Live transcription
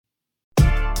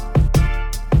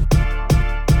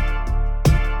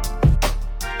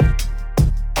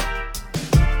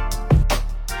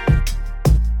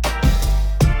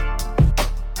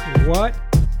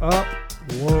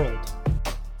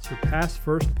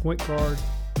pass-first point guard,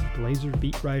 Blazers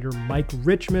beat writer Mike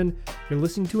Richman. You're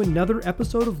listening to another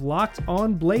episode of Locked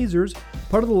On Blazers,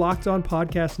 part of the Locked On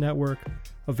Podcast Network,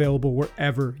 available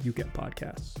wherever you get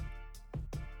podcasts.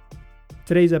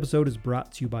 Today's episode is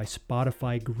brought to you by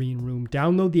Spotify Green Room.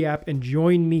 Download the app and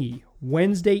join me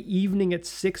Wednesday evening at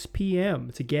 6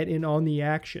 p.m. to get in on the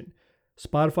action.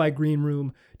 Spotify Green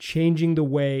Room, changing the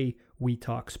way we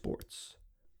talk sports.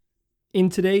 In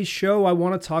today's show, I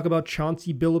want to talk about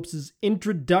Chauncey Billups'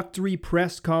 introductory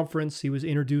press conference. He was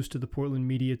introduced to the Portland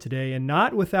media today, and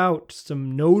not without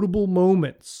some notable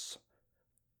moments.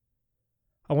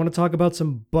 I want to talk about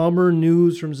some bummer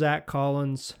news from Zach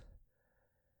Collins,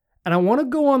 and I want to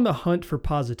go on the hunt for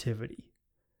positivity.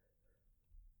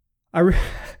 I'm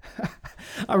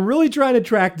really trying to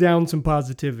track down some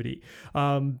positivity.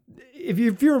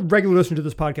 If you're a regular listener to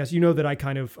this podcast, you know that I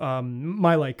kind of,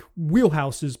 my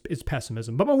wheelhouse is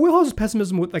pessimism, but my wheelhouse is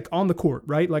pessimism with on the court,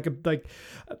 right?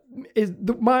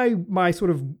 My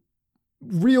sort of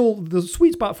the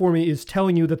sweet spot for me is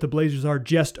telling you that the Blazers are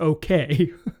just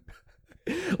okay.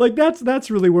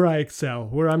 That's really where I excel,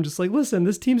 where I'm just like, listen,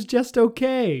 this team's just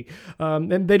okay.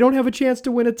 And they don't have a chance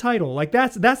to win a title.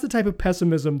 That's the type of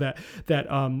pessimism that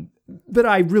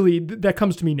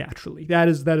comes to me naturally. That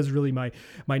is really my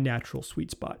natural sweet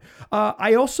spot.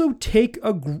 I also take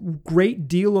a great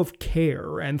deal of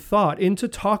care and thought into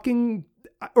talking,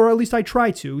 or at least I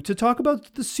try to talk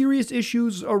about the serious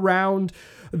issues around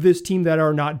this team that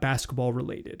are not basketball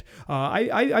related.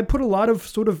 I put a lot of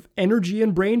sort of energy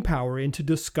and brain power into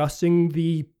discussing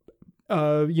the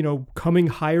coming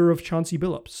hire of Chauncey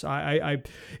Billups.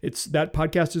 It's that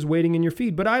podcast is waiting in your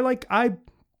feed, but I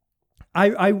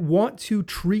want to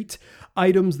treat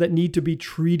items that need to be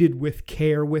treated with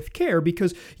care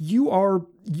because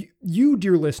you,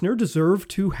 dear listener, deserve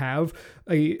to have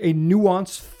a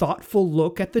nuanced, thoughtful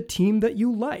look at the team that you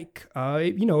like.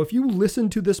 If you listen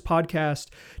to this podcast,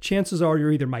 chances are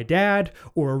you're either my dad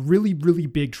or a really, really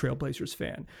big Trailblazers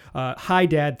fan. Hi,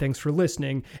 Dad. Thanks for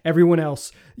listening. Everyone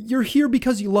else, you're here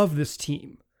because you love this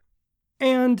team.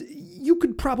 And you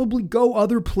could probably go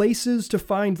other places to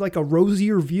find a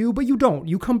rosier view, but you don't.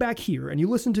 You come back here and you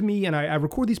listen to me, and I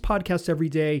record these podcasts every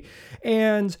day.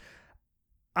 And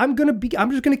I'm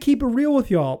just gonna keep it real with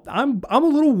y'all. I'm a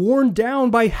little worn down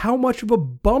by how much of a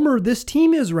bummer this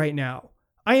team is right now.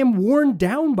 I am worn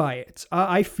down by it.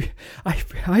 I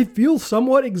feel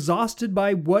somewhat exhausted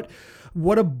by what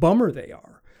a bummer they are.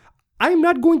 I'm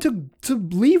not going to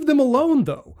leave them alone,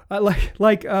 though.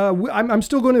 I'm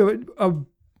still going to.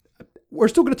 We're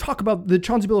still going to talk about the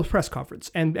Chauncey Billups press conference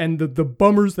and the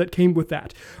bummers that came with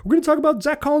that. We're going to talk about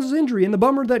Zach Collins' injury and the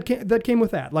bummer that came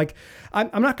with that.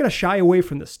 I'm not going to shy away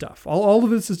from this stuff. All of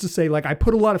this is to say, I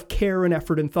put a lot of care and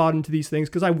effort and thought into these things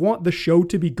because I want the show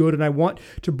to be good and I want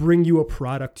to bring you a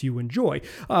product you enjoy.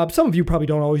 Some of you probably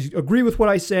don't always agree with what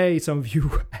I say. Some of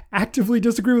you actively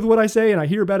disagree with what I say, and I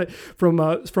hear about it from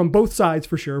both sides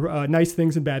for sure. Nice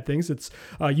things and bad things. It's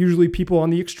usually people on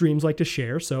the extremes like to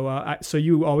share, so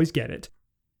you always get it.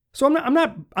 So I'm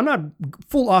not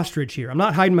full ostrich here. I'm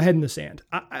not hiding my head in the sand.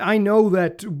 I know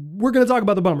that we're going to talk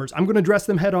about the bummers. I'm going to address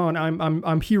them head on.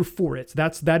 I'm here for it.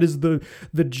 That is the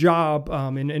job.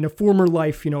 In a former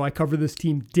life, I cover this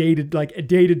team day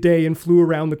to day and flew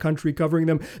around the country covering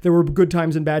them. There were good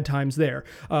times and bad times there.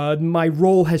 My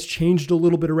role has changed a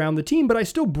little bit around the team, but I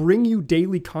still bring you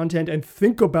daily content and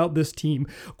think about this team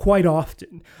quite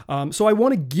often. So I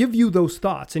want to give you those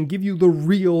thoughts and give you the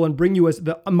real and bring you as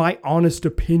my honest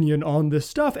opinion on this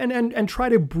stuff and try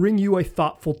to bring you a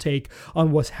thoughtful take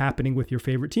on what's happening with your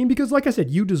favorite team because, like I said,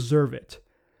 you deserve it.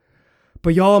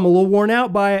 But y'all, I'm a little worn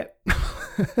out by it.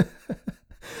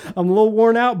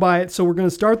 So we're going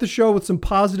to start the show with some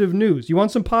positive news. You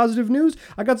want some positive news?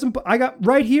 I got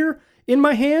right here in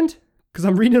my hand, because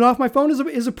I'm reading it off my phone,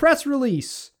 is a press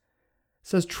release. It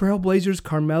says Trailblazers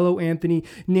Carmelo Anthony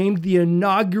named the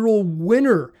inaugural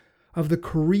winner of the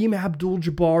Kareem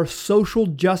Abdul-Jabbar Social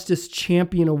Justice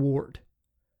Champion Award.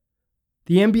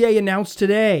 The NBA announced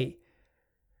today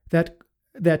that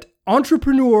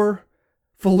entrepreneur,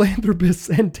 philanthropist,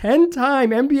 and 10-time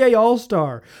NBA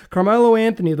All-Star Carmelo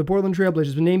Anthony of the Portland Trailblazers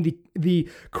has been named the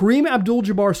Kareem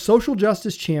Abdul-Jabbar Social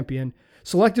Justice Champion,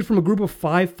 selected from a group of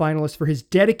 5 finalists for his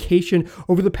dedication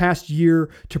over the past year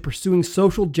to pursuing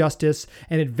social justice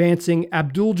and advancing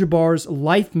Abdul-Jabbar's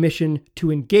life mission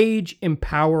to engage,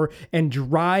 empower, and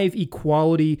drive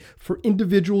equality for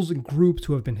individuals and groups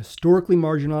who have been historically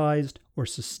marginalized or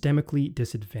systemically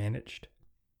disadvantaged.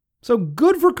 So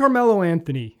good for Carmelo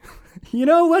Anthony. You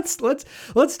know,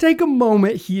 let's take a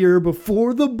moment here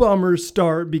before the bummers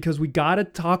start, because we got to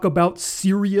talk about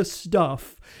serious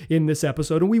stuff in this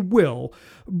episode, and we will.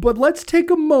 But let's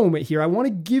take a moment here. I want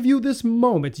to give you this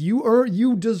moment. If you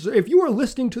are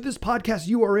listening to this podcast,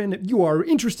 you are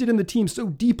interested in the team so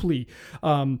deeply,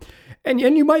 and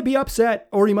you might be upset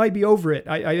or you might be over it.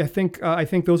 I think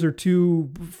those are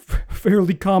two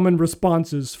fairly common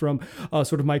responses from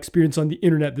sort of my experience on the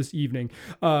internet this evening.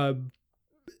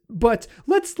 But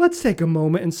let's take a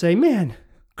moment and say, man,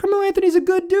 Carmelo Anthony's a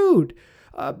good dude.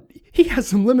 He has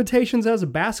some limitations as a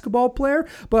basketball player,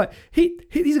 but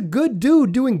he's a good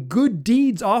dude doing good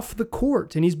deeds off the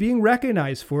court, and he's being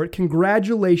recognized for it.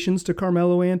 Congratulations to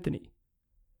Carmelo Anthony.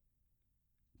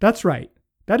 That's right.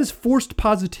 That is forced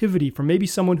positivity from maybe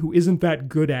someone who isn't that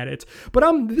good at it. But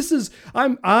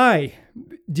I,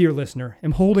 dear listener,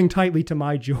 am holding tightly to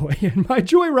my joy. And my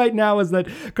joy right now is that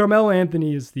Carmelo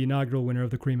Anthony is the inaugural winner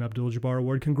of the Kareem Abdul-Jabbar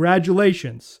Award.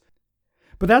 Congratulations.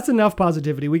 But that's enough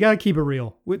positivity. We got to keep it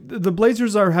real. The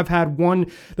Blazers have had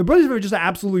just an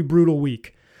absolutely brutal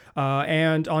week.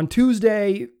 And on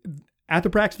Tuesday, at the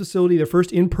practice facility, their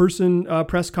first in-person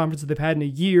press conference that they've had in a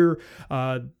year,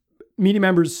 media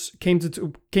members came to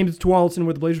Tualatin,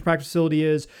 where the Blazers practice facility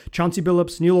is. Chauncey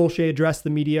Billups, Neil Olshey addressed the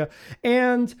media.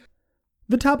 And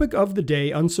the topic of the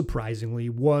day, unsurprisingly,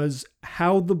 was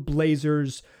how the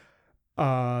Blazers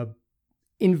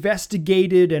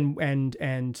investigated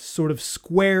and sort of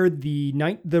squared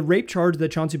the rape charge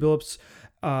that Chauncey Billups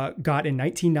got in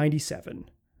 1997,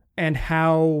 and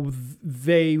how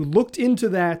they looked into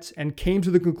that and came to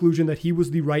the conclusion that he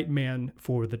was the right man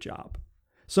for the job.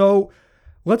 So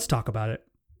let's talk about it.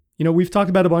 You know, we've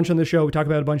talked about a bunch on the show. We talked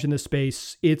about a bunch in this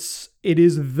space. It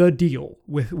is the deal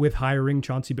with hiring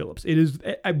Chauncey Billups. It is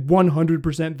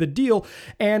 100% the deal.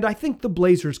 And I think the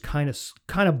Blazers kind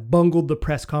of bungled the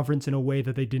press conference in a way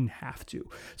that they didn't have to.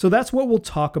 So that's what we'll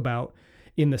talk about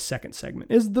in the second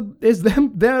segment. Is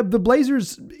the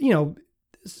Blazers, you know,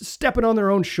 stepping on their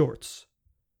own shorts.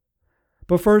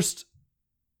 But first,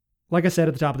 like I said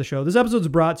at the top of the show, this episode is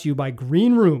brought to you by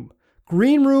Green Room.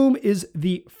 Green Room is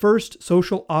the first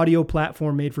social audio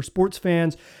platform made for sports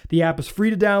fans. The app is free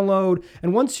to download,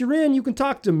 and once you're in, you can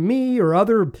talk to me or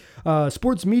other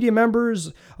sports media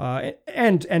members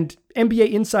and NBA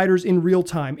insiders in real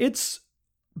time. It's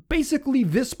basically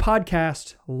this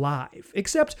podcast live,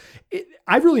 except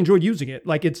I've really enjoyed using it.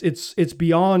 Like it's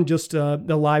beyond just a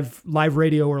live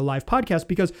radio or a live podcast,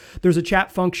 because there's a chat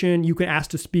function. You can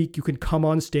ask to speak. You can come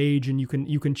on stage and you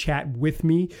can chat with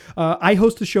me. I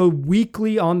host the show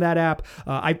weekly on that app.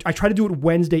 I try to do it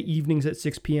Wednesday evenings at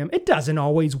 6 p.m. It doesn't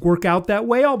always work out that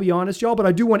way, I'll be honest, y'all, but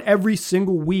I do one every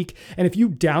single week. And if you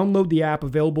download the app,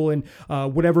 available in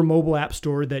whatever mobile app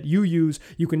store that you use,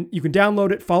 you can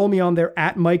download it. Follow me on there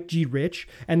at Mike G. Rich.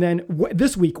 And then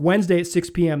this week, Wednesday at 6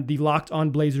 p.m., the Locked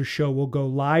On Blazers show will go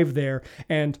live there.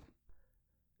 And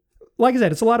like I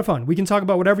said, it's a lot of fun. We can talk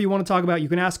about whatever you want to talk about. You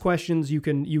can ask questions. You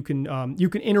can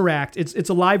interact. It's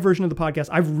a live version of the podcast.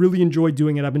 I've really enjoyed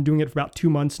doing it. I've been doing it for about 2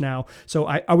 months now. So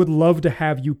I would love to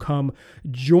have you come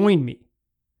join me.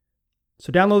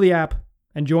 So download the app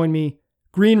and join me.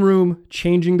 Green Room,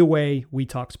 changing the way we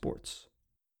talk sports.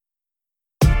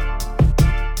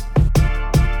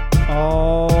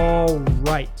 All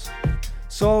right.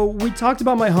 So we talked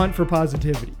about my hunt for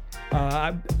positivity.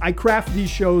 I craft these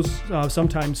shows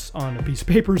sometimes on a piece of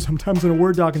paper, sometimes in a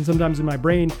Word doc, and sometimes in my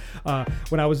brain.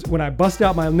 When I bust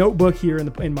out my notebook here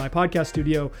in my podcast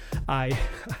studio, I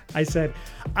said,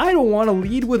 I don't want to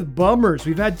lead with bummers.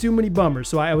 We've had too many bummers.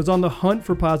 So I was on the hunt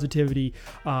for positivity,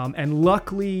 and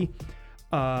luckily,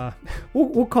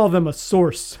 we'll call them a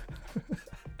source.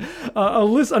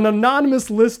 An anonymous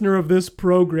listener of this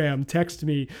program texted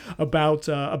me about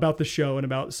the show and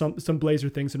about some Blazer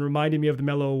things and reminded me of the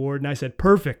Melo Award. And I said,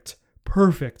 perfect.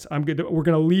 I'm good. We're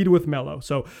going to lead with Melo.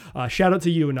 So shout out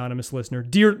to you, anonymous listener,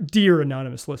 dear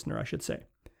anonymous listener, I should say.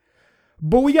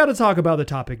 But we got to talk about the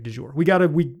topic du jour.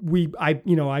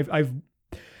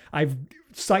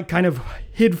 I've kind of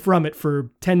hid from it for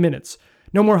 10 minutes.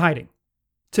 No more hiding.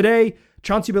 Today,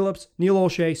 Chauncey Billups, Neil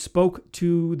Olshey spoke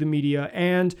to the media,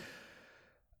 and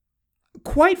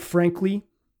quite frankly,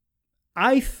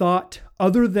 I thought,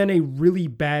 other than a really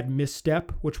bad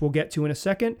misstep, which we'll get to in a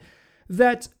second,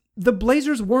 that the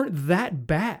Blazers weren't that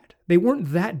bad. They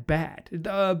weren't that bad.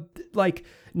 Like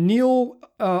Neil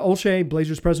Olshey,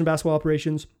 Blazers president of basketball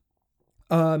operations,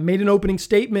 made an opening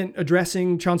statement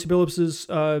addressing Chauncey Billups's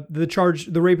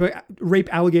the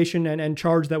rape allegation and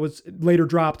charge that was later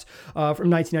dropped from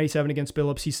 1997 against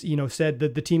Billups. He said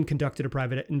that the team conducted a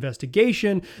private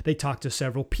investigation. They talked to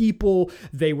several people.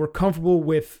 They were comfortable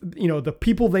with the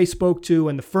people they spoke to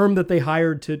and the firm that they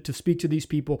hired to speak to these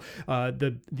people.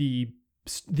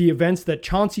 The events that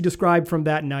Chauncey described from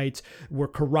that night were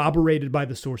corroborated by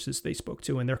the sources they spoke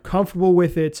to, and they're comfortable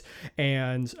with it.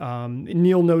 And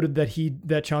Neil noted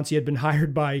that Chauncey had been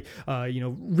hired by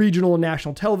regional and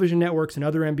national television networks and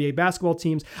other NBA basketball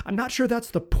teams. I'm not sure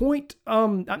that's the point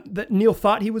that Neil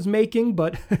thought he was making,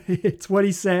 but it's what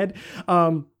he said.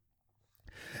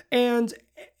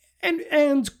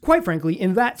 And quite frankly,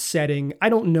 in that setting, I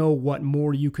don't know what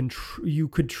more you could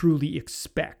truly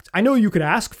expect. I know you could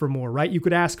ask for more, right? You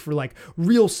could ask for like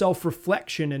real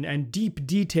self-reflection and deep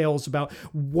details about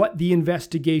what the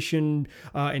investigation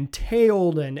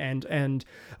entailed and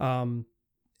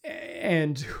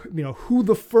who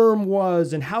the firm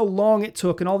was and how long it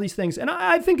took and all these things. And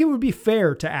I think it would be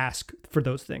fair to ask for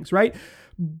those things, right?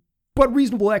 But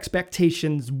reasonable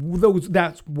expectations,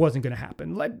 that wasn't going to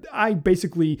happen. Like I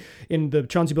basically, in the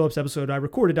Chauncey Billups episode I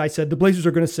recorded, I said the Blazers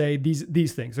are going to say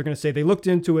these things. They're going to say they looked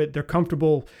into it, they're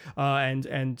comfortable, and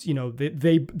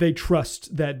they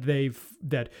trust that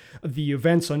the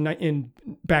events back in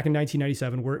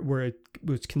 1997 were it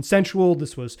was consensual.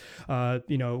 This was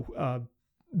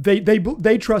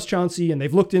They trust Chauncey, and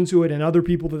they've looked into it, and other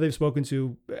people that they've spoken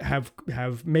to have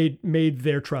made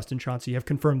their trust in Chauncey, have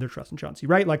confirmed their trust in Chauncey,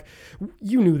 right? Like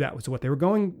you knew that was what they were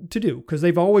going to do because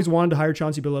they've always wanted to hire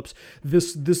Chauncey Billups.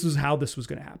 This is how this was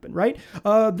going to happen, right?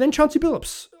 Then Chauncey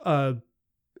Billups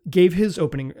gave his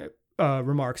opening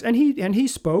remarks, and he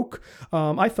spoke.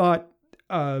 I thought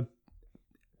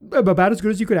about as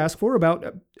good as you could ask for,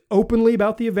 openly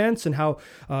about the events and how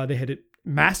they had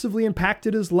massively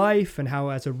impacted his life, and how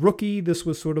as a rookie this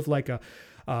was sort of like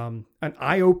an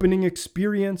eye-opening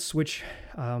experience, which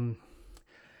I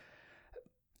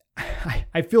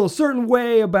feel a certain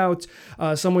way about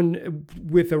someone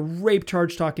with a rape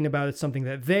charge talking about it's something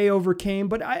that they overcame,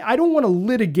 but I don't want to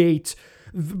litigate.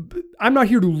 I'm not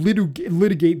here to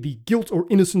litigate the guilt or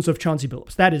innocence of Chauncey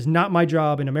Billups. That is not my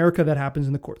job. In America, that happens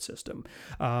in the court system.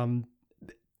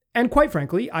 And quite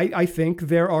frankly, I think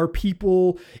there are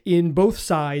people in both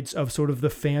sides of sort of the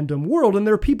fandom world, and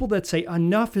there are people that say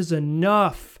enough is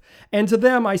enough. And to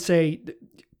them, I say,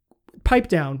 pipe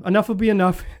down. Enough will be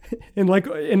enough.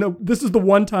 This is the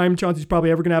one time Chauncey's probably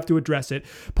ever going to have to address it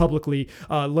publicly.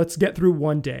 Let's get through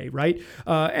one day, right?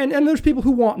 And there's people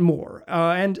who want more.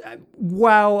 And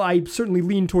while I certainly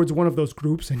lean towards one of those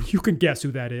groups, and you can guess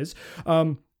who that is,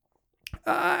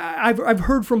 I've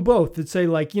heard from both that say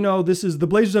like, this is the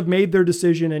Blazers have made their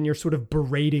decision and you're sort of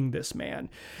berating this man.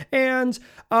 And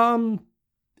I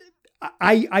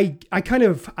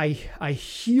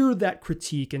hear that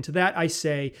critique, and to that I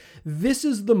say, this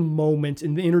is the moment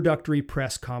in the introductory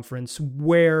press conference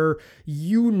where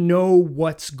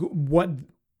what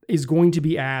is going to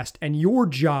be asked, and your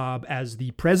job as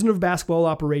the president of basketball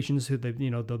operations,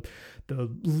 the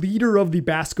leader of the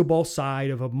basketball side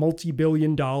of a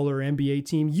multi-billion-dollar NBA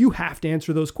team, you have to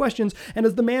answer those questions. And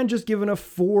as the man just given a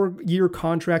 4-year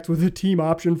contract with a team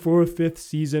option for a 5th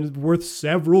season worth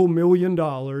several $1 million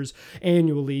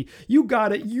annually,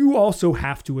 you also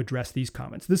have to address these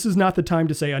comments. This is not the time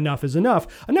to say enough is enough.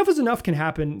 Enough is enough can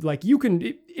happen. Like you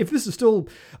can, if this is still,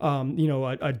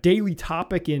 a daily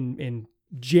topic in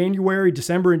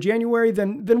December and January,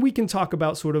 then we can talk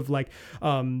about sort of like,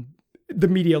 the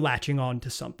media latching on to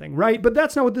something, right? But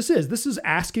that's not what this is. This is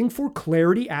asking for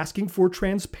clarity, asking for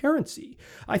transparency.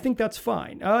 I think that's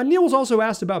fine. Neil was also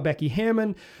asked about Becky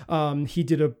Hammon. I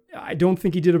don't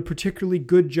think he did a particularly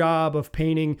good job of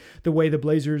painting the way the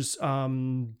Blazers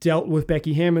dealt with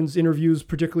Becky Hammon's interviews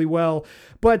particularly well.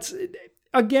 But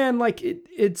again, like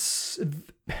it's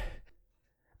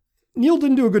Neil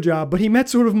didn't do a good job, but he met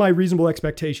sort of my reasonable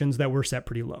expectations that were set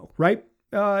pretty low, right?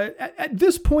 At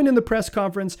this point in the press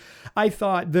conference, I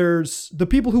thought there's the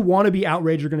people who want to be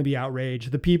outraged are going to be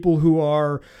outraged. The people who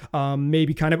are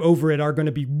maybe kind of over it are going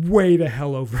to be way the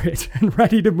hell over it and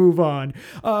ready to move on.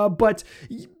 But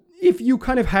if you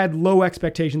kind of had low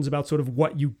expectations about sort of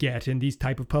what you get in these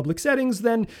type of public settings,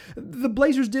 then the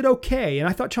Blazers did okay. And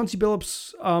I thought Chauncey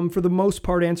Billups, for the most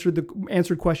part,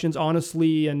 answered questions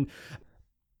honestly, and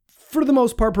for the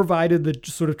most part, provided the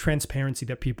sort of transparency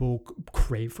that people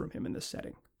crave from him in this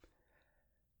setting.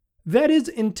 That is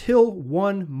until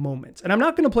one moment. And I'm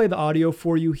not going to play the audio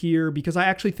for you here because I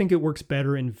actually think it works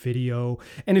better in video.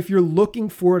 And if you're looking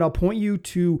for it, I'll point you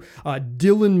to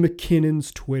Dylan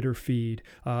McKinnon's Twitter feed.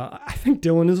 I think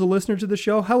Dylan is a listener to the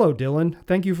show. Hello, Dylan.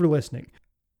 Thank you for listening.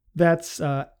 That's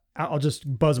I'll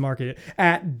just buzz market it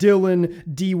at Dylan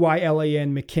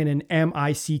Dylan McKinnon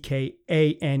MICKANEN.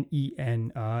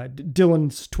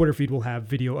 Dylan's Twitter feed will have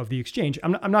video of the exchange.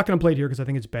 I'm not going to play it here because I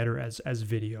think it's better as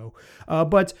video.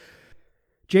 But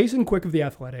Jason Quick of The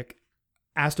Athletic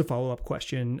asked a follow-up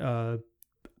question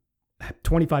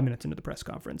 25 minutes into the press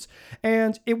conference.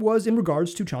 And it was in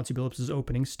regards to Chauncey Billups'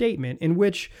 opening statement, in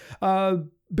which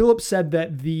Billups said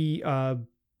that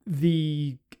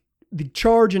the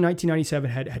charge in 1997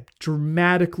 had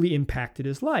dramatically impacted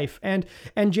his life. And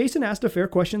Jason asked a fair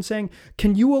question saying,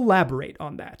 can you elaborate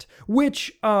on that?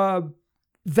 Which,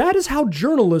 that is how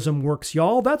journalism works,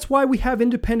 y'all. That's why we have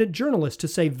independent journalists to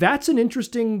say, that's an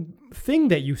interesting thing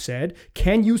that you said.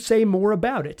 Can you say more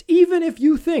about it? Even if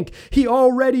you think he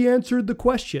already answered the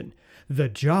question. The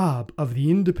job of the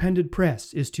independent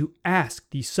press is to ask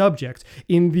the subjects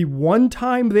in the one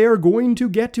time they're going to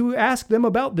get to ask them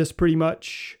about this pretty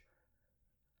much.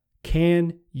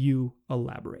 Can you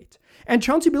elaborate? And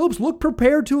Chauncey Billups looked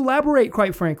prepared to elaborate,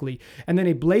 quite frankly. And then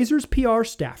a Blazers PR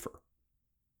staffer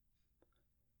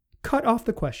cut off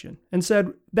the question and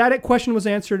said, that question was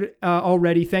answered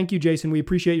already. Thank you, Jason. We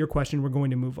appreciate your question. We're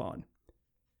going to move on.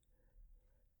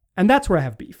 And that's where I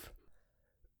have beef.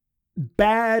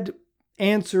 Bad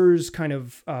answers, kind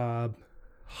of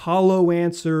hollow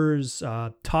answers,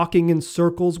 talking in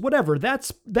circles, whatever.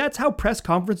 That's how press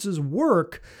conferences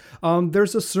work.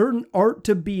 There's a certain art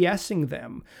to BSing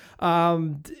them.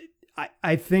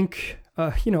 I think,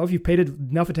 if you've paid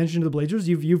enough attention to the Blazers,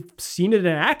 you've seen it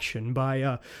in action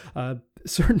by a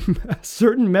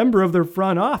certain member of their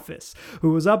front office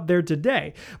who was up there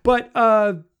today. But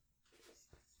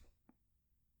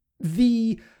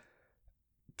the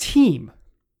team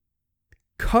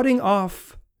cutting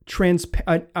off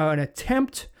an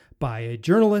attempt by a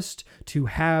journalist to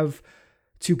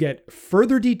get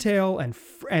further detail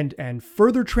and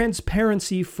further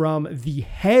transparency from the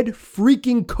head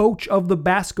freaking coach of the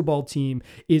basketball team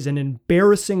is an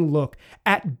embarrassing look.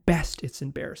 At best, it's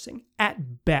embarrassing.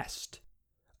 At best.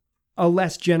 A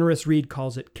less generous read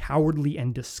calls it cowardly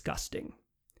and disgusting.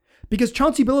 Because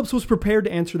Chauncey Billups was prepared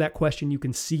to answer that question. You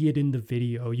can see it in the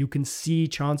video. You can see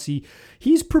Chauncey.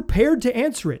 He's prepared to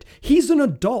answer it. He's an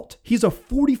adult. He's a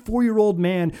 44-year-old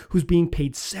man who's being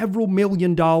paid several $1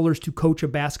 million to coach a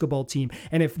basketball team.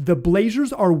 And if the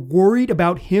Blazers are worried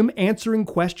about him answering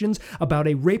questions about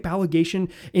a rape allegation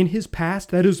in his past,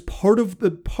 that is part of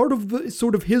the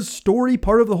sort of his story,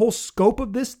 part of the whole scope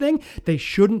of this thing, they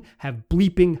shouldn't have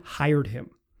bleeping hired him.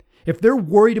 If they're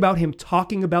worried about him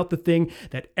talking about the thing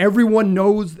that everyone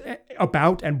knows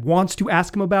about and wants to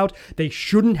ask him about, they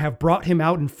shouldn't have brought him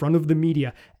out in front of the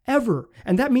media, ever.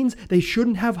 And that means they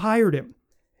shouldn't have hired him.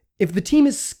 If the team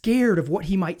is scared of what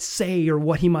he might say or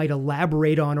what he might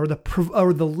elaborate on or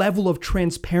the level of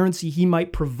transparency he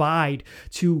might provide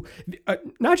to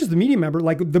not just the media member,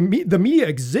 like the media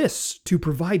exists to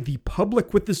provide the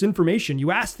public with this information.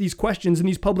 You ask these questions in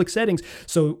these public settings,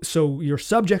 so your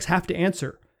subjects have to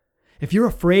answer. If you're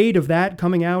afraid of that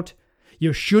coming out,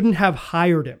 you shouldn't have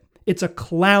hired him. It's a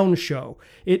clown show.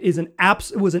 It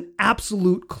was an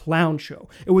absolute clown show.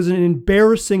 It was an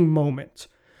embarrassing moment.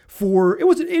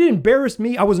 It embarrassed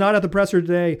me. I was not at the presser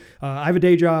today. I have a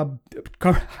day job.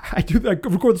 I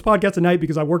record this podcast at night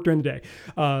because I work during the day.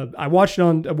 I watched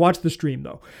the stream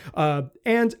though,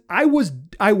 and I was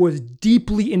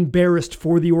deeply embarrassed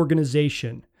for the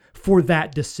organization for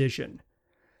that decision.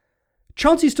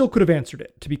 Chauncey still could have answered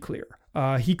it, to be clear.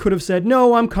 He could have said,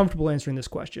 no, I'm comfortable answering this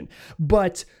question.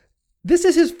 But this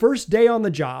is his first day on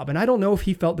the job, and I don't know if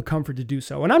he felt the comfort to do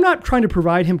so. And I'm not trying to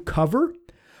provide him cover.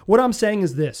 What I'm saying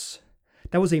is this.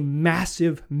 That was a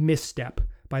massive misstep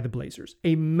by the Blazers,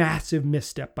 a massive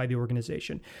misstep by the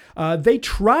organization. They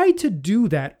tried to do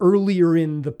that earlier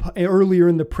in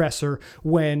the presser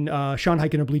when Sean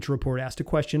Highkin of Bleacher Report asked a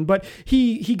question, but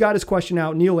he got his question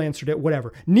out. Neil answered it,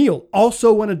 whatever. Neil,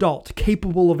 also an adult,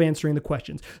 capable of answering the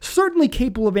questions, certainly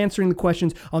capable of answering the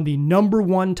questions on the number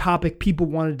one topic people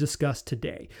want to discuss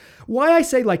today. Why I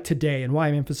say like today and why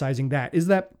I'm emphasizing that is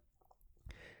that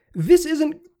this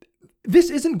isn't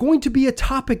going to be a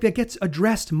topic that gets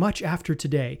addressed much after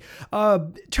today.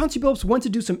 Chauncey Billups went to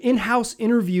do some in-house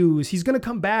interviews. He's going to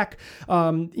come back,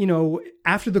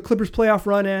 after the Clippers playoff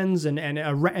run ends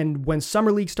and when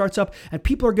Summer League starts up, and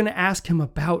people are going to ask him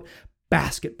about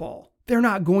basketball. they're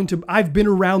not going to, I've been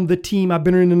around the team. I've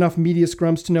been in enough media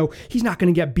scrums to know he's not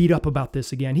going to get beat up about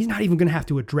this again. He's not even going to have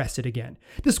to address it again.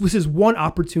 This was his one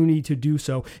opportunity to do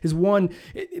so.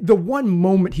 The one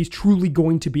moment he's truly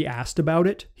going to be asked about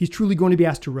it. He's truly going to be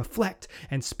asked to reflect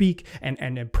and speak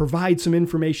and provide some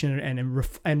information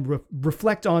and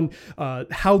reflect on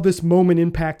how this moment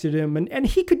impacted him. And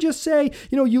he could just say,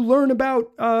 you learn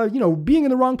about, being in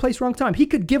the wrong place, wrong time. He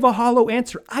could give a hollow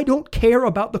answer. I don't care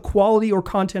about the quality or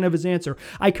content of his answer.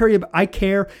 I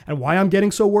care, and why I'm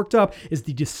getting so worked up is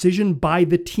the decision by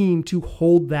the team to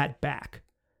hold that back.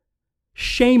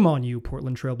 Shame on you,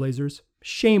 Portland Trailblazers.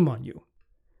 Shame on you.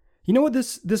 You know what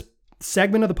this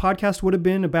segment of the podcast would have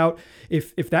been about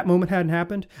if that moment hadn't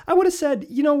happened? I would have said,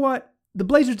 you know what? The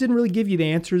Blazers didn't really give you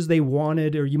the answers they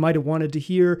wanted or you might have wanted to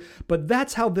hear, but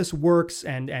that's how this works,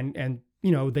 and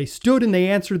they stood and they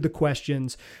answered the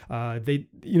questions. They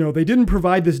didn't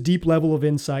provide this deep level of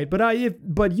insight,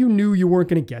 but you knew you weren't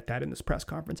going to get that in this press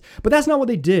conference. But that's not what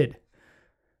they did.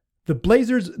 The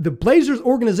Blazers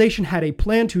organization had a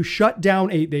plan to shut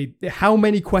down how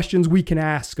many questions we can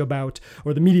ask about,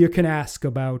 or the media can ask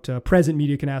about, present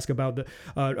media can ask about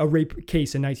a rape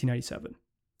case in 1997.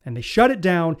 And they shut it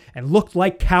down and looked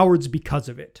like cowards because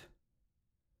of it.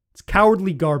 It's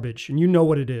cowardly garbage, and you know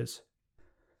what it is.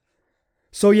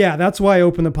 So yeah, that's why I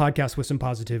opened the podcast with some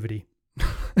positivity.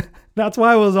 That's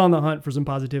why I was on the hunt for some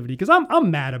positivity, because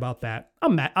I'm mad about that.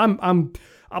 I'm mad.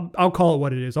 I'll call it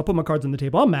what it is. I'll put my cards on the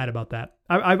table. I'm mad about that.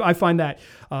 I find that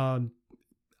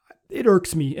it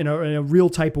irks me in a real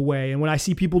type of way, and when I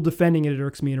see people defending it, it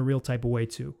irks me in a real type of way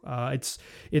too.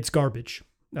 It's garbage.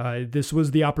 This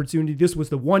was the opportunity. This was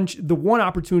the one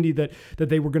opportunity that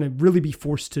they were going to really be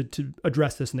forced to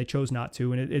address this, and they chose not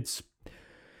to. And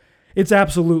it's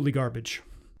absolutely garbage.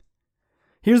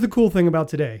 Here's the cool thing about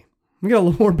today. We got a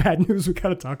little more bad news we got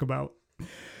to talk about.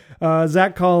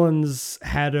 Zach Collins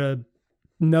had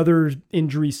another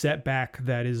injury setback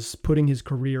that is putting his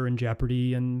career in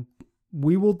jeopardy, and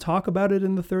we will talk about it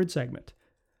in the third segment.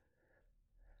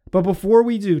 But before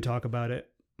we do talk about it,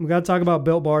 we got to talk about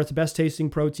Built Bar. It's the best tasting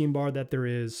protein bar that there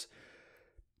is.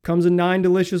 Comes in 9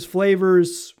 delicious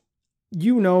flavors.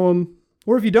 You know them.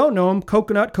 Or if you don't know them,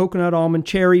 coconut, almond,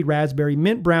 cherry, raspberry,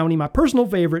 mint brownie, my personal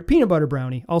favorite, peanut butter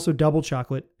brownie, also double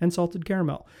chocolate and salted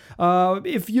caramel.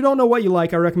 If you don't know what you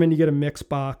like, I recommend you get a mix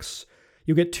box.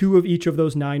 You'll get 2 of each of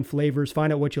those 9 flavors.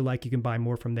 Find out what you like. You can buy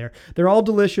more from there. They're all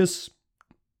delicious,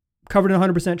 covered in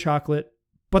 100% chocolate,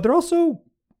 but they're also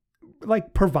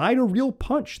provide a real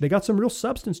punch. They got some real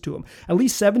substance to them. At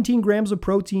least 17 grams of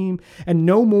protein and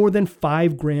no more than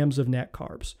 5 grams of net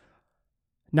carbs.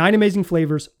 9 amazing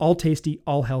flavors, all tasty,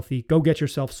 all healthy. Go get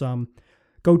yourself some.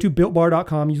 Go to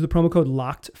BuiltBar.com. Use the promo code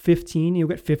LOCKED15. You'll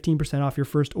get 15% off your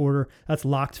first order. That's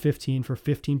LOCKED15 for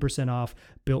 15% off.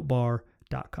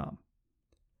 BuiltBar.com.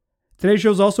 Today's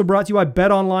show is also brought to you by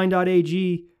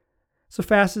BetOnline.ag. It's the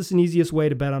fastest and easiest way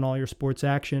to bet on all your sports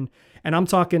action. And I'm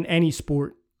talking any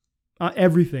sport,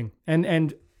 everything.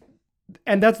 And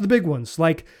that's the big ones,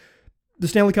 like the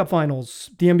Stanley Cup Finals,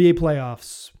 the NBA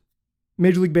playoffs,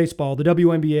 Major League Baseball, the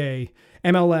WNBA,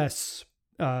 MLS,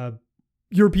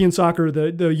 European soccer,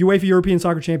 the UEFA European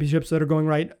Soccer Championships that are going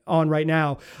right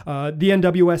now, the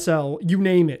NWSL, you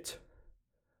name it.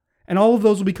 And all of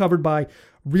those will be covered by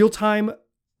real-time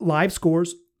live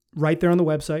scores right there on the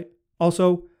website.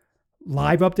 Also,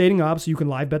 live updating odds so you can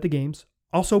live bet the games.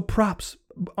 Also, props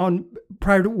on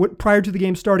prior to the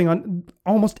game starting on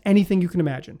almost anything you can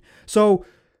imagine. So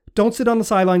don't sit on the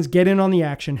sidelines. Get in on the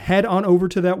action. Head on over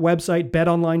to that website,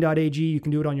 betonline.ag. You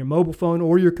can do it on your mobile phone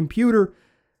or your computer.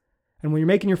 And when you're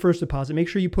making your first deposit, make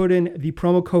sure you put in the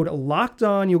promo code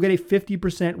LOCKEDON. You'll get a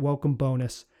 50% welcome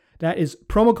bonus. That is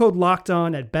promo code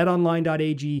LOCKEDON at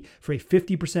betonline.ag for a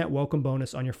 50% welcome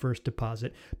bonus on your first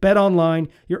deposit. BetOnline,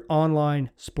 your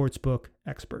online sportsbook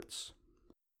experts.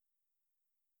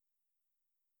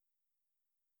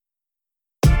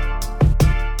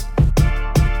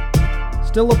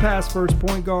 Still a pass first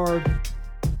point guard.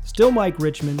 Still Mike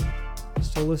Richmond.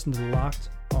 Still listen to the Locked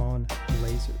On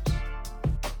Blazers.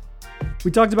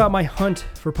 We talked about my hunt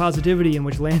for positivity, in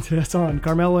which landed us on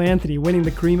Carmelo Anthony winning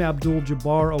the Kareem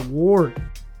Abdul-Jabbar Award.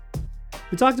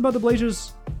 We talked about the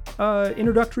Blazers'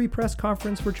 introductory press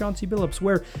conference for Chauncey Billups,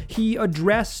 where he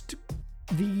addressed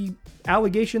the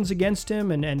allegations against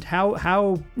him and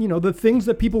how the things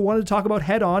that people wanted to talk about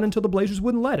head on until the Blazers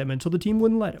wouldn't let him, until the team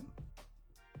wouldn't let him.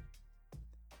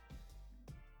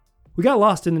 We got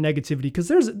lost in the negativity because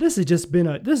this has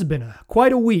been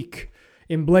quite a week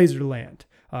in Blazerland.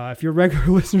 If you're a regular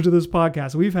listener to this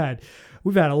podcast, we've had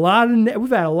a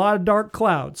lot of dark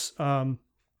clouds.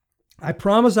 I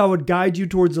promise I would guide you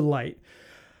towards the light,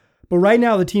 But right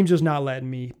now, the team's just not letting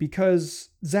me because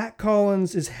Zach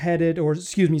Collins had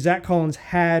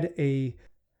a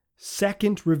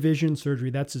second revision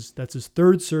surgery. That's his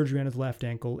third surgery on his left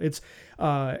ankle. It's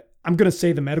I'm gonna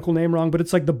say the medical name wrong, but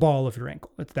it's like the ball of your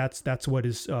ankle. That's what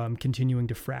is continuing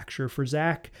to fracture for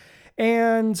Zach.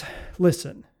 And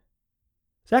listen,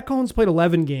 Zach Collins played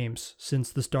 11 games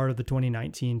since the start of the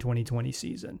 2019-2020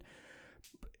 season.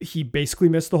 He basically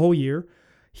missed the whole year.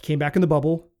 He came back in the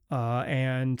bubble,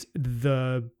 and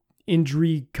the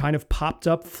injury kind of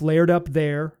flared up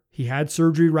there. He had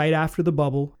surgery right after the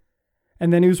bubble.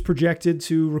 And then he was projected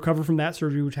to recover from that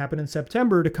surgery, which happened in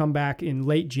September, to come back in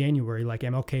late January, like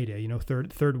MLK Day,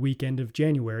 third weekend of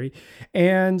January.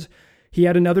 And he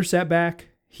had another setback.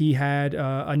 He had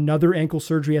another ankle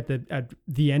surgery at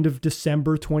the end of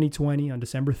December 2020, on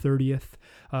December 30th.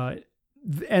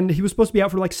 And he was supposed to be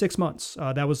out for like 6 months.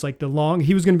 That was like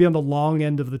he was going to be on the long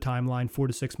end of the timeline, 4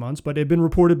 to 6 months, but it had been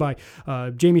reported by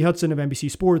Jamie Hudson of NBC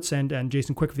Sports and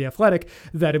Jason Quick of The Athletic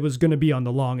that it was going to be on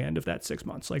the long end of that 6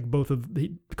 months. Like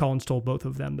Collins told both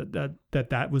of them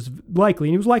that was likely,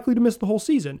 and he was likely to miss the whole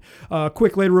season.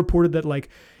 Quick later reported that like,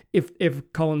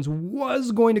 if Collins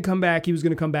was going to come back, he was going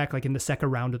to come back like in the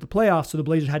second round of the playoffs. So the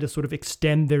Blazers had to sort of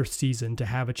extend their season to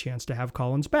have a chance to have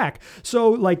Collins back. So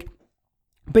like,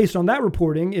 based on that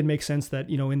reporting, it makes sense that,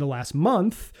 in the last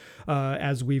month,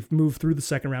 as we've moved through the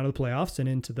second round of the playoffs and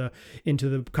into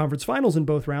the conference finals in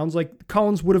both rounds, like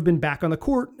Collins would have been back on the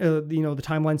court. The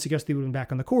timeline suggests he would have been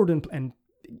back on the court and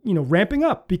ramping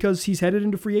up because he's headed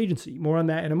into free agency. More on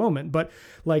that in a moment. But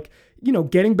like,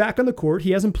 getting back on the court, he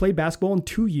hasn't played basketball in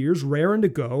 2 years, raring to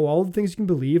go, all the things you can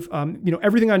believe.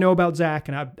 Everything I know about Zach,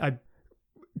 and I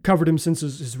covered him since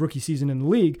his rookie season in the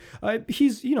league.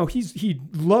 He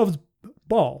loves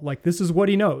ball. Like, this is what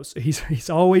he knows. He's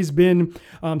always been,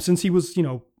 since he was,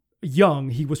 young,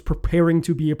 he was preparing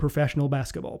to be a professional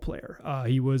basketball player.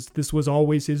 This was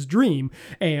always his dream.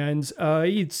 And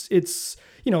it's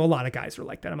a lot of guys are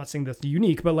like that. I'm not saying that's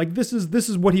unique, but like, this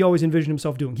is what he always envisioned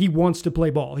himself doing. He wants to play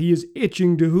ball. He is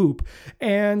itching to hoop.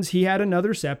 And he had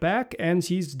another setback, and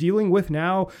he's dealing with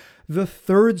now the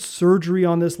third surgery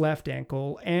on this left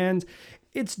ankle. And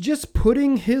it's just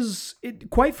putting his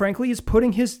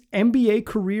NBA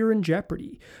career in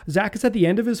jeopardy. Zach is at the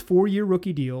end of his 4-year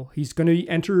rookie deal. He's going to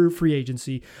enter free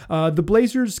agency. The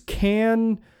Blazers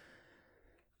can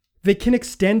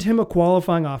extend him a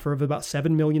qualifying offer of about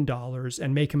 $7 million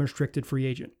and make him a restricted free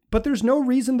agent. But there's no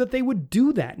reason that they would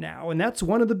do that now. And that's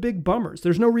one of the big bummers.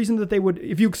 There's no reason that they would,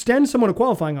 if you extend someone a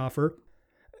qualifying offer,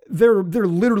 they're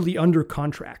literally under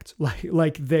contract.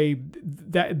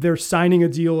 They're signing a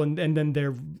deal and then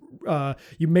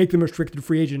you make them a restricted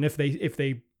free agent. If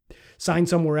they sign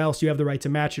somewhere else, you have the right to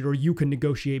match it, or you can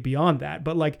negotiate beyond that.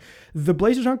 But like, the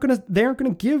Blazers aren't gonna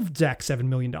give Zach $7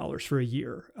 million for a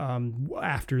year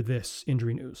after this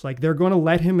injury news. Like, they're going to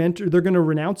let him enter. They're going to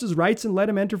renounce his rights and let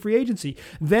him enter free agency.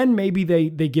 Then maybe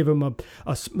they give him a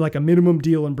minimum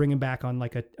deal and bring him back on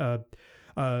like a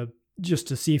just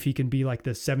to see if he can be like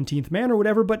the 17th man or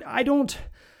whatever. But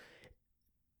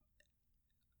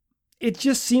it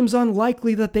just seems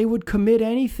unlikely that they would commit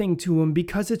anything to him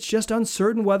because it's just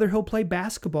uncertain whether he'll play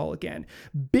basketball again.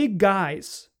 Big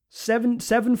guys, seven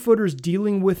footers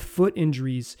dealing with foot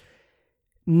injuries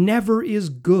never is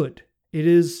good. It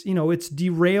is, it's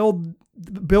derailed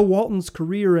Bill Walton's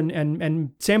career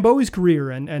and Sam Bowie's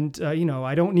career.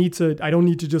 I don't need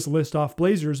to just list off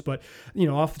Blazers, but,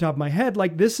 off the top of my head,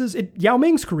 like, this is it, Yao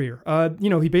Ming's career.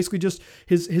 He basically just,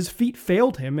 his feet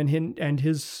failed him and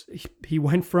he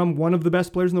went from one of the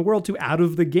best players in the world to out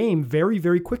of the game very,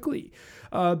 very quickly.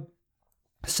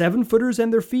 7 footers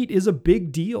and their feet is a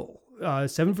big deal.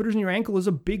 7 footers in your ankle is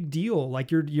a big deal. Like,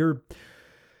 you're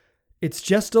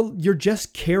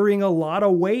just carrying a lot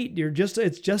of weight.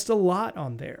 It's just a lot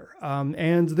on there.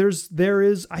 And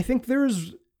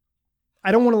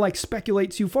I don't want to like speculate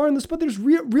too far in this, but there's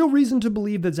real reason to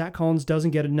believe that Zach Collins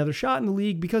doesn't get another shot in the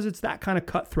league because it's that kind of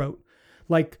cutthroat.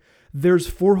 Like, there's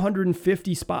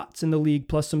 450 spots in the league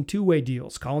plus some two-way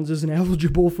deals. Collins isn't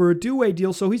eligible for a two-way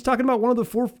deal, so he's talking about one of the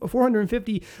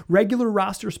 450 regular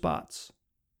roster spots.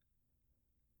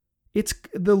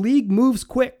 The league moves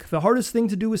quick. The hardest thing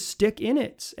to do is stick in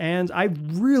it. And I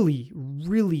really,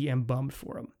 really am bummed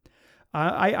for him.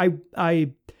 I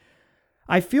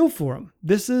feel for him.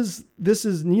 This is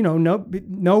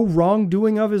no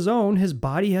wrongdoing of his own. His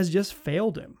body has just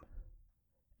failed him.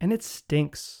 And it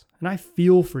stinks. And I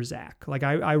feel for Zach. Like,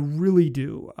 I really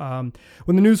do.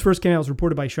 When the news first came out, it was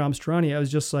reported by Shams Charania. I was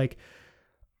just like,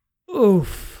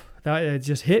 oof. It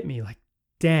just hit me like,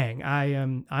 dang,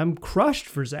 I'm crushed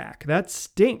for Zach. That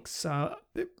stinks.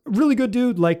 Really good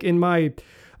dude. Like, in my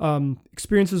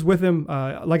experiences with him.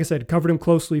 Like I said, covered him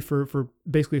closely for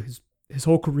basically his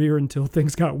whole career until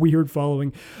things got weird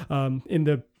following in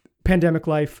the pandemic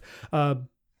life.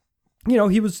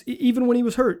 He was, even when he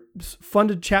was hurt, fun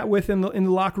to chat with in the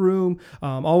locker room.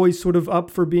 Always sort of up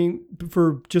for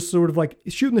just sort of like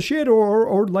shooting the shit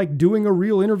or like doing a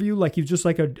real interview. Like he's just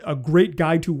like a great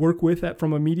guy to work with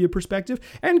from a media perspective,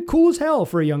 and cool as hell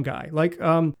for a young guy. Like,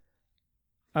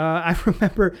 I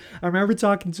remember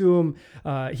talking to him.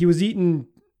 He was eating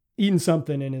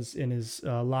something in his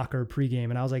locker pregame,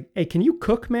 and I was like, "Hey, can you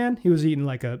cook, man?" He was eating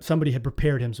like somebody had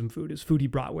prepared him some food, his food he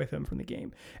brought with him from the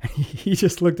game, and he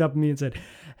just looked up at me and said,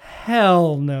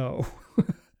 "Hell no."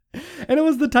 And it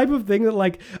was the type of thing that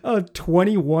like a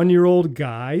 21-year-old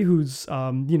guy who's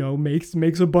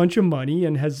makes a bunch of money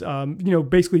and has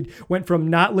basically went from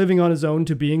not living on his own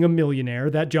to being a millionaire.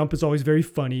 That jump is always very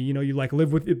funny. You like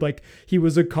live with, like, he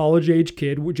was a college age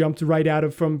kid who jumped right out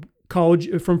of from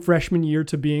college, from freshman year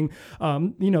to being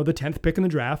the 10th pick in the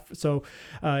draft. So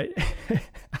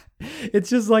it's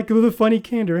just like with a funny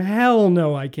candor, hell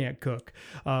no, I can't cook.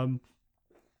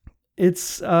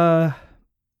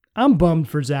 I'm bummed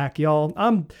for Zach, y'all.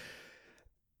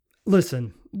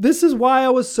 Listen, this is why I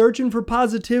was searching for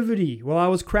positivity while I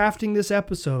was crafting this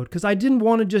episode, because I didn't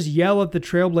want to just yell at the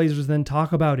Trailblazers then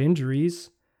talk about injuries.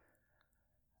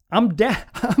 I'm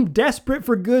desperate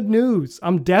for good news.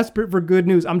 I'm desperate for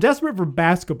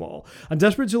basketball. I'm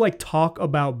desperate to like talk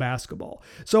about basketball.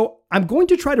 So I'm going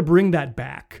to try to bring that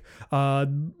back.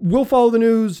 We'll follow the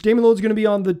news. Damian Lillard's going to be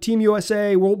on the Team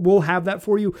USA. We'll have that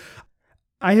for you.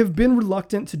 I have been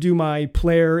reluctant to do my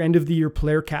end of the year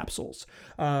player capsules.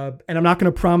 And I'm not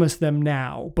going to promise them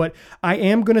now, but I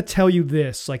am going to tell you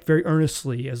this, like, very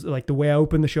earnestly, as like the way I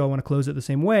open the show. I want to close it the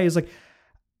same way. Is like,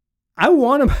 I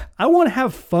want to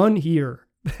have fun here.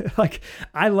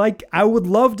 I would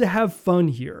love to have fun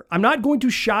here. I'm not going to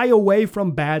shy away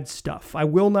from bad stuff. I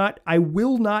will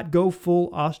not go full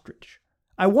ostrich.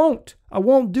 I won't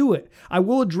do it. I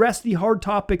will address the hard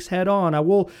topics head on.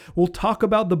 We'll talk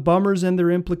about the bummers and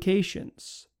their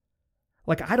implications.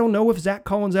 Like, I don't know if Zach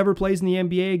Collins ever plays in the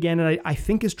NBA again, and I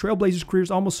think his Trailblazers career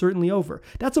is almost certainly over.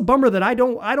 That's a bummer that I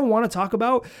don't want to talk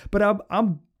about, but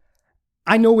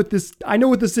I know what this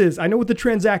is. I know what the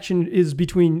transaction is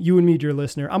between you and me, dear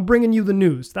listener. I'm bringing you the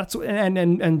news. That's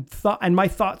and my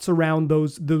thoughts around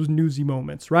those newsy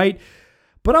moments, right?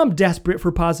 But I'm desperate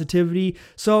for positivity.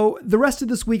 So the rest of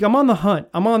this week, I'm on the hunt.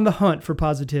 I'm on the hunt for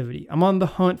positivity. I'm on the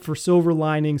hunt for silver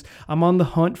linings. I'm on the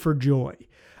hunt for joy.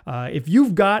 If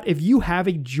you have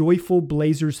a joyful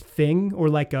Blazers thing, or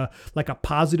like a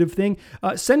positive thing,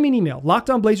 send me an email,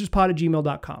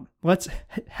 lockedonblazerspod@gmail.com. Let's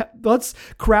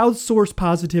crowdsource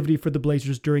positivity for the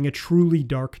Blazers during a truly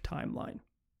dark timeline.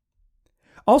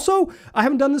 Also, I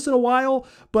haven't done this in a while,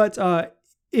 but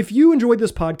if you enjoyed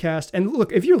this podcast, and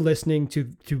look, if you're listening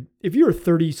if you're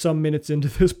 30 some minutes into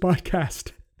this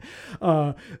podcast,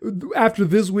 after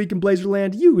this week in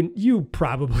Blazerland, you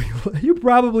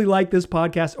probably like this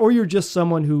podcast, or you're just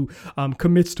someone who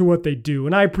commits to what they do,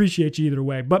 and I appreciate you either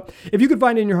way. But if you could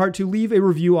find it in your heart to leave a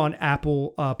review on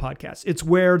Apple Podcasts, it's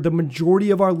where the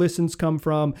majority of our listens come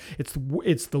from. It's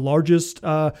the largest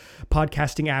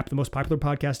podcasting app. The most popular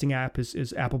podcasting app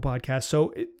is Apple Podcasts.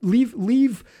 So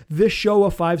leave this show a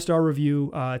 5-star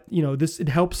review. It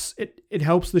helps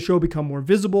the show become more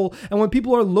visible, and when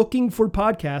people are looking for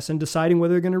podcasts and deciding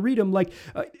whether they're going to read them, like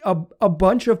a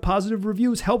bunch of positive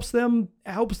reviews helps them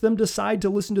decide to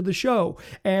listen to the show.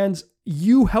 And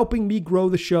you helping me grow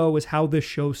the show is how this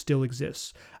show still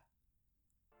exists.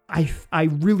 I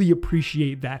really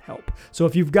appreciate that help. So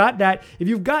if you've got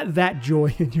that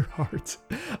joy in your heart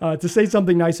to say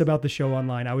something nice about the show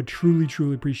online, I would truly,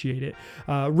 truly appreciate it.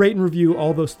 Rate and review,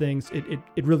 all those things.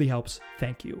 It really helps.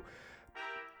 Thank you.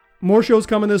 More shows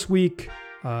coming this week.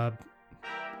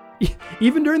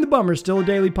 Even during the bummer, still a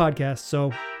daily podcast.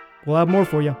 So we'll have more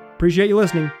for you. Appreciate you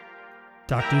listening.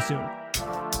 Talk to you soon.